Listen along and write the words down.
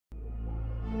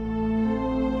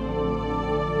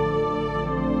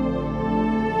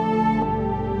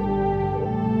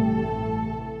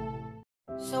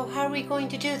we going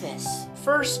to do this?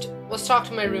 First, let's talk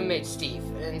to my roommate Steve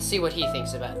and see what he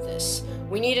thinks about this.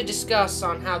 We need to discuss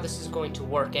on how this is going to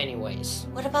work anyways.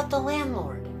 What about the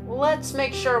landlord? Well, let's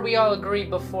make sure we all agree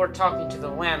before talking to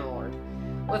the landlord.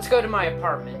 Let's go to my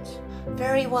apartment.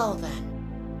 Very well then.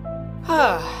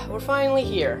 We're finally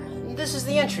here. This is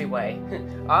the entryway.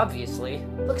 Obviously.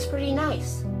 Looks pretty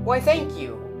nice. Why, thank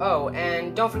you. Oh,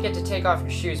 and don't forget to take off your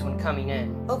shoes when coming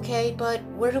in. Okay, but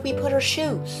where do we put our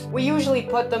shoes? We usually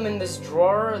put them in this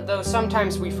drawer, though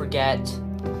sometimes we forget.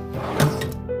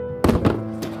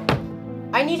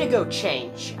 I need to go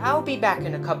change. I'll be back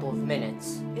in a couple of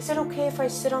minutes. Is it okay if I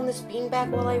sit on this beanbag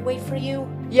while I wait for you?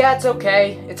 Yeah, it's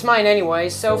okay. It's mine anyway,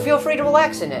 so feel free to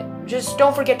relax in it. Just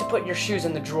don't forget to put your shoes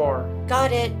in the drawer.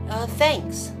 Got it.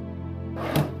 Thanks.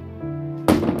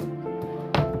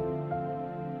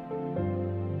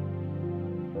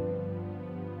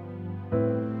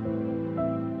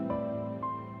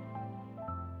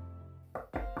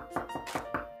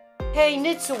 Hey,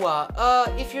 Nitsua,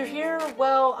 if you're here,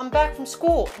 well, I'm back from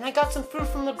school, and I got some food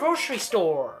from the grocery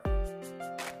store.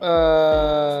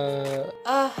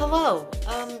 Hello.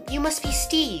 You must be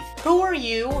Steve. Who are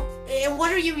you? And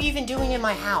what are you even doing in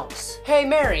my house? Hey,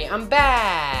 Mary, I'm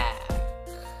back.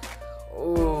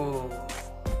 Ooh.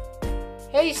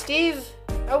 Hey, Steve,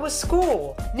 how was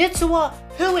school? Nitsua,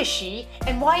 who is she,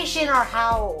 and why is she in our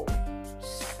house?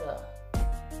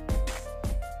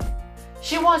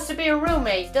 She wants to be a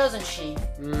roommate, doesn't she?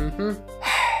 Mm-hmm.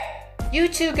 You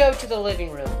two go to the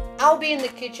living room. I'll be in the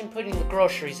kitchen putting the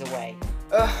groceries away.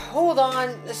 Hold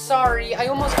on. Sorry, I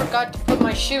almost forgot to put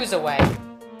my shoes away.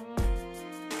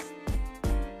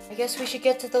 I guess we should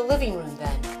get to the living room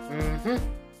then. Mm-hmm.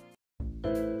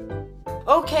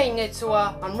 Okay,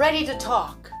 Nitsua, I'm ready to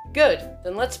talk. Good,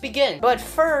 then let's begin. But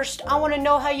first, I want to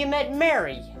know how you met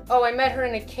Mary. Oh, I met her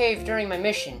in a cave during my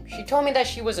mission. She told me that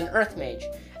she was an earth mage.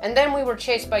 And then we were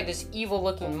chased by this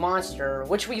evil-looking monster,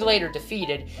 which we later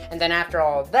defeated. And then after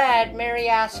all of that, Mary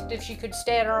asked if she could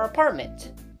stay at our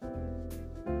apartment.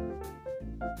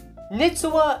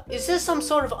 Nitsua, is this some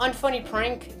sort of unfunny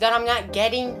prank that I'm not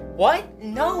getting? What?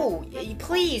 No,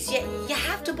 please, you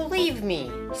have to believe me.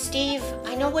 Steve,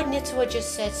 I know what Nitsua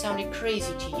just said sounded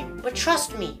crazy to you, but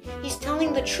trust me, he's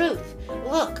telling the truth.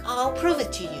 Look, I'll prove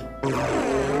it to you.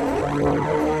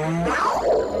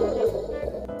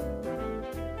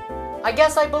 I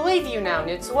guess I believe you now,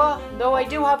 Nitsua, though I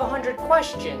do have 100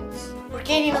 questions. We're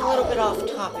getting a little bit off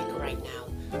topic right now.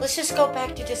 Let's just go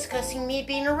back to discussing me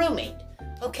being a roommate,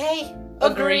 okay?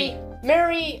 Agree.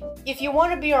 Mary, if you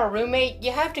want to be our roommate,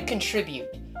 you have to contribute.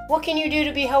 What can you do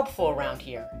to be helpful around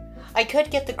here? I could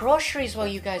get the groceries while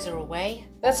you guys are away.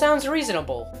 That sounds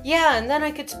reasonable. Yeah, and then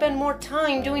I could spend more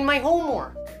time doing my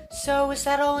homework. So, is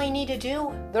that all I need to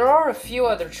do? There are a few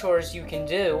other chores you can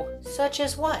do. Such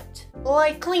as what?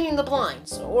 Like cleaning the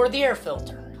blinds, or the air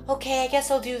filter. Okay, I guess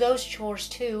I'll do those chores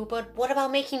too, but what about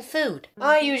making food?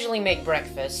 I usually make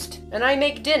breakfast, and I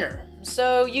make dinner,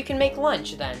 so you can make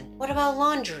lunch then. What about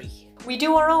laundry? We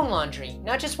do our own laundry,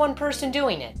 not just one person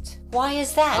doing it. Why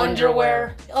is that?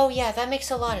 Underwear. Oh yeah, that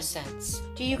makes a lot of sense.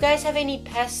 Do you guys have any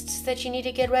pests that you need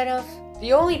to get rid of?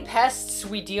 The only pests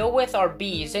we deal with are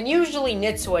bees, and usually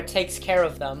Nitsua takes care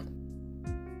of them.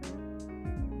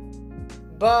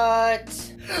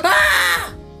 But...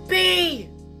 Ah! Bee!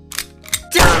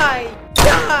 Die!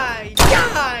 Die!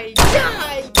 Die!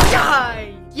 Die!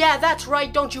 Die! Yeah, that's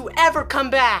right, don't you ever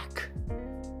come back!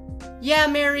 Yeah,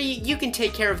 Mary, you can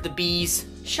take care of the bees.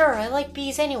 Sure, I like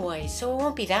bees anyway, so it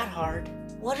won't be that hard.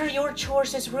 What are your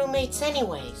chores as roommates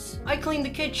anyways? I clean the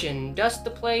kitchen, dust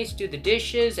the place, do the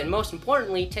dishes, and most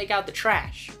importantly, take out the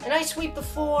trash. And I sweep the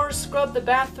floors, scrub the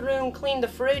bathroom, clean the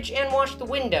fridge, and wash the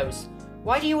windows.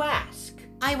 Why do you ask?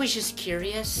 I was just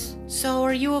curious. So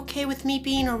are you okay with me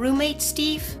being a roommate,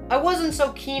 Steve? I wasn't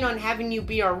so keen on having you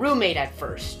be our roommate at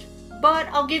first, but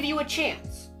I'll give you a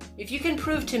chance. If you can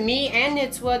prove to me and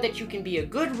Nitsua that you can be a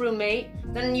good roommate,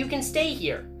 then you can stay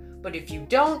here. But if you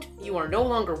don't, you are no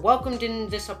longer welcomed in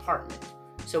this apartment.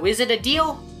 So is it a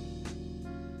deal?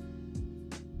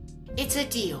 It's a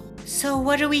deal. So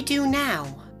what do we do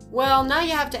now? Well, now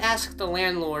you have to ask the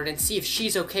landlord and see if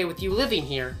she's okay with you living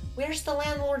here. Where's the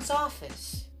landlord's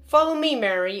office? Follow me,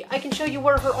 Mary. I can show you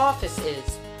where her office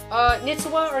is.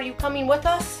 Nitsua, are you coming with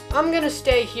us? I'm gonna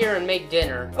stay here and make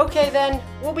dinner. Okay then,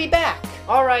 we'll be back.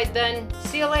 Alright then,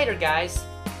 see you later, guys.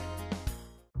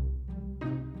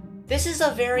 This is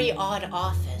a very odd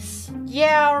office.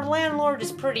 Yeah, our landlord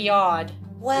is pretty odd.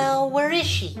 Well, where is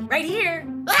she? Right here.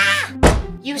 Ah!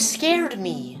 You scared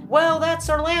me. Well, that's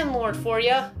our landlord for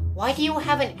you. Why do you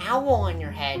have an owl on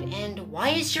your head, and why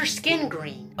is your skin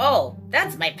green? Oh,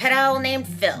 that's my pet owl named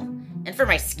Phil. And for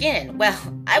my skin, well,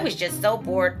 I was just so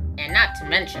bored, and not to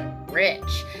mention rich,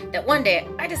 that one day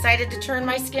I decided to turn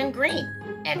my skin green.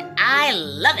 And I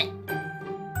love it.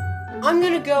 I'm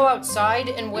gonna go outside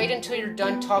and wait until you're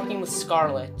done talking with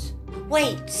Scarlet.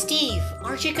 Wait, Steve,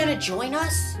 aren't you gonna join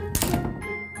us?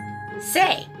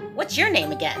 Say, what's your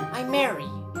name again? I'm Mary,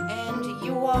 and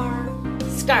you are...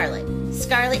 Scarlet.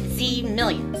 Scarlet Z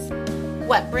Millions.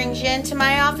 What brings you into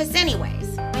my office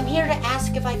anyways? I'm here to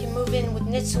ask if I can move in with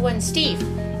Nitsua and Steve,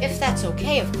 if that's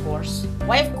okay, of course.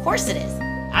 Why, of course it is.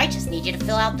 I just need you to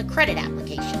fill out the credit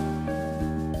application.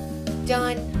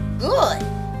 Done. Good.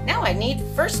 Now I need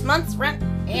first month's rent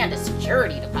and a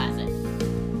security deposit.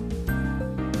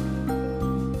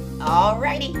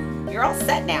 Alrighty, you're all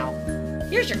set now.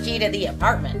 Here's your key to the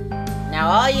apartment. Now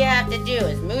all you have to do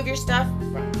is move your stuff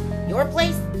from your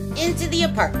place into the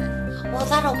apartment. Well,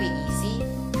 that'll be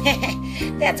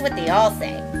easy. That's what they all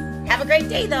say. Have a great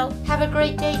day, though. Have a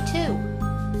great day, too.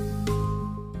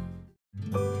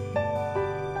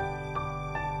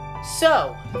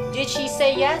 So, did she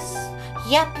say yes?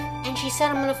 Yep, and she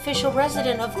said I'm an official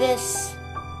resident of this...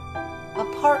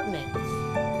 apartment.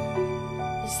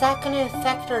 Is that gonna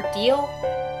affect our deal?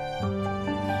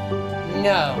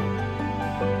 No.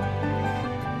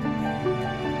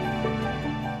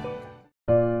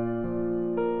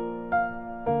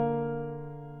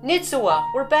 Nitsua,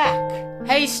 we're back.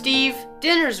 Hey Steve,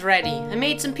 dinner's ready. I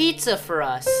made some pizza for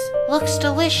us. Looks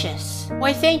delicious.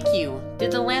 Why thank you.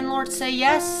 Did the landlord say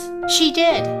yes? She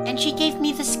did, and she gave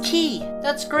me this key.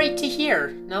 That's great to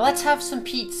hear. Now let's have some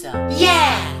pizza.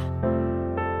 Yeah!